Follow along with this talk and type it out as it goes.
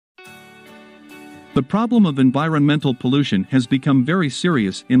The problem of environmental pollution has become very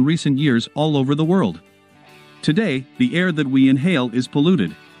serious in recent years all over the world. Today, the air that we inhale is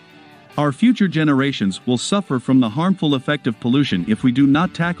polluted. Our future generations will suffer from the harmful effect of pollution if we do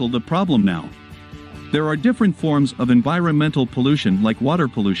not tackle the problem now. There are different forms of environmental pollution like water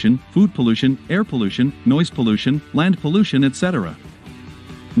pollution, food pollution, air pollution, noise pollution, land pollution, etc.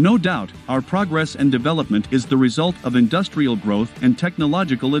 No doubt, our progress and development is the result of industrial growth and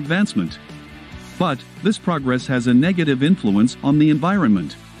technological advancement. But, this progress has a negative influence on the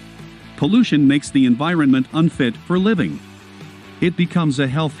environment. Pollution makes the environment unfit for living. It becomes a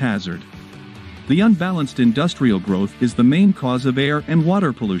health hazard. The unbalanced industrial growth is the main cause of air and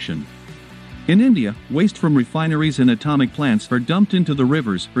water pollution. In India, waste from refineries and atomic plants are dumped into the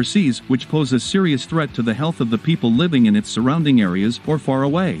rivers or seas, which pose a serious threat to the health of the people living in its surrounding areas or far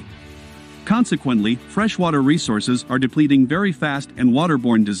away. Consequently, freshwater resources are depleting very fast and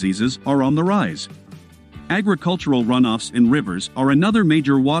waterborne diseases are on the rise. Agricultural runoffs in rivers are another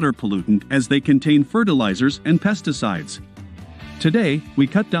major water pollutant as they contain fertilizers and pesticides. Today, we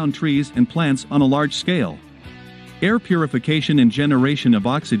cut down trees and plants on a large scale. Air purification and generation of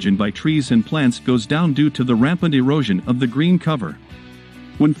oxygen by trees and plants goes down due to the rampant erosion of the green cover.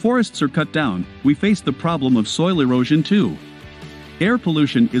 When forests are cut down, we face the problem of soil erosion too. Air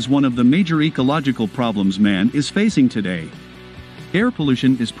pollution is one of the major ecological problems man is facing today. Air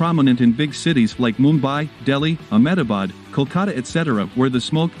pollution is prominent in big cities like Mumbai, Delhi, Ahmedabad, Kolkata, etc., where the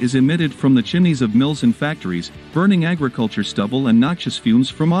smoke is emitted from the chimneys of mills and factories, burning agriculture stubble and noxious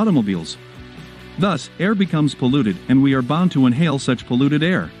fumes from automobiles. Thus, air becomes polluted and we are bound to inhale such polluted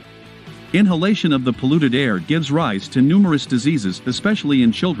air. Inhalation of the polluted air gives rise to numerous diseases, especially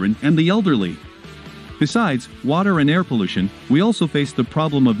in children and the elderly. Besides water and air pollution, we also face the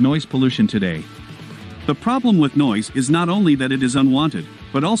problem of noise pollution today. The problem with noise is not only that it is unwanted,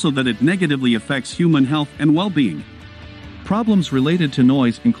 but also that it negatively affects human health and well-being. Problems related to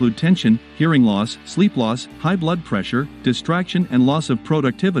noise include tension, hearing loss, sleep loss, high blood pressure, distraction and loss of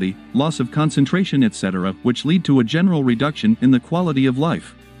productivity, loss of concentration, etc., which lead to a general reduction in the quality of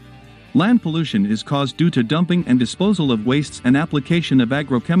life. Land pollution is caused due to dumping and disposal of wastes and application of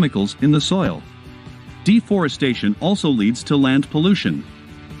agrochemicals in the soil. Deforestation also leads to land pollution.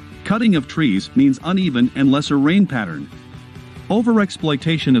 Cutting of trees means uneven and lesser rain pattern.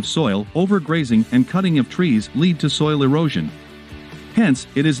 Overexploitation of soil, overgrazing and cutting of trees lead to soil erosion. Hence,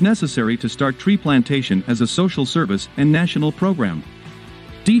 it is necessary to start tree plantation as a social service and national program.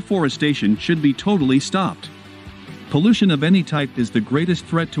 Deforestation should be totally stopped. Pollution of any type is the greatest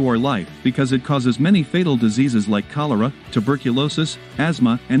threat to our life because it causes many fatal diseases like cholera, tuberculosis,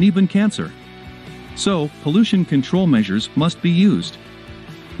 asthma, and even cancer. So, pollution control measures must be used.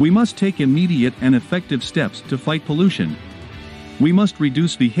 We must take immediate and effective steps to fight pollution. We must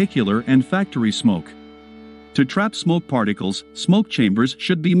reduce vehicular and factory smoke. To trap smoke particles, smoke chambers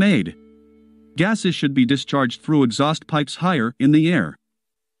should be made. Gases should be discharged through exhaust pipes higher in the air.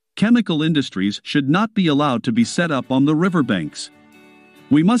 Chemical industries should not be allowed to be set up on the riverbanks.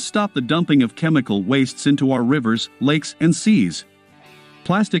 We must stop the dumping of chemical wastes into our rivers, lakes, and seas.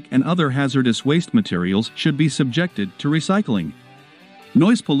 Plastic and other hazardous waste materials should be subjected to recycling.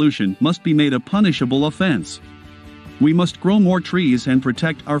 Noise pollution must be made a punishable offense. We must grow more trees and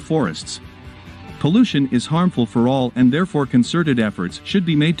protect our forests. Pollution is harmful for all and therefore concerted efforts should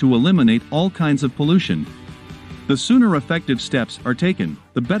be made to eliminate all kinds of pollution. The sooner effective steps are taken,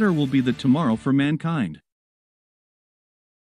 the better will be the tomorrow for mankind.